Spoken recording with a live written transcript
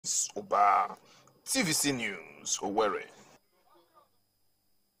Oba, TVC News, Owerri.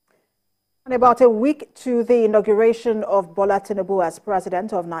 And about a week to the inauguration of Bola Tinubu as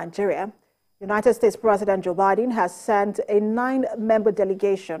president of Nigeria, United States President Joe Biden has sent a 9-member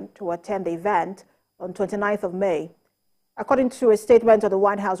delegation to attend the event on 29th of May. According to a statement on the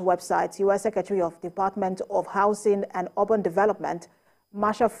White House website, U.S. Secretary of Department of Housing and Urban Development,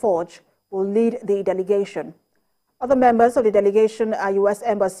 Marsha Forge, will lead the delegation. Other members of the delegation are U.S.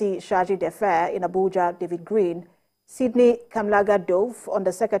 Embassy chargé d'affaires in Abuja, David Greene, Sydney Kamlager-Dove,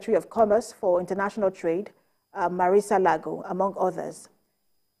 Under Secretary of Commerce for International Trade, Marisa Lago, among others.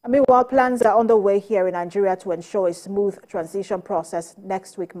 Meanwhile, plans are underway here in Nigeria to ensure a smooth transition process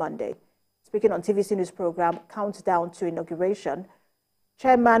next week, Monday. Speaking on TVC News program Countdown to Inauguration,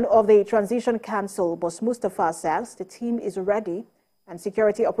 Chairman of the Transition Council, Boss Mustafa, says the team is ready and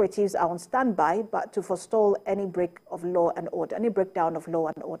security operatives are on standby, but to forestall any breakdown of law and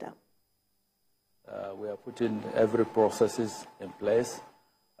order. We are putting every processes in place,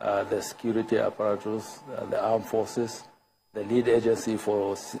 the security apparatus, the armed forces, the lead agency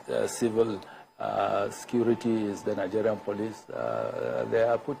for civil security is the Nigerian police. They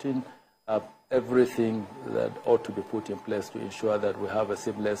are putting everything that ought to be put in place to ensure that we have a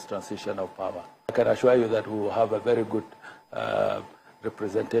seamless transition of power. I can assure you that we will have a very good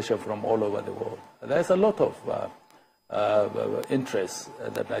representation from all over the world. There's a lot of interest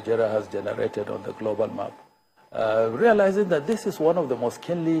that Nigeria has generated on the global map, realizing that this is one of the most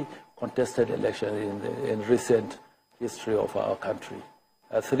keenly contested elections in recent history of our country.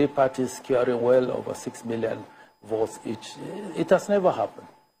 3 parties securing well over 6 million votes each. It has never happened.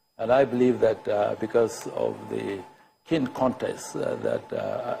 And I believe that because of the keen contest that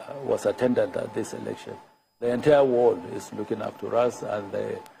was attended at this election, the entire world is looking up to us, and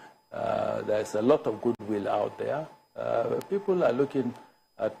there's a lot of goodwill out there. People are looking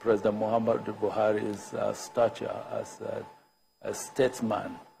at President Muhammadu Buhari's stature as a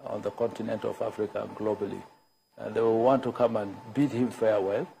statesman on the continent of Africa and globally. And they will want to come and bid him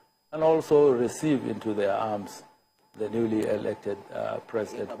farewell and also receive into their arms the newly elected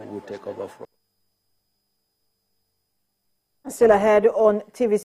president who will take over from. Still ahead on TVC.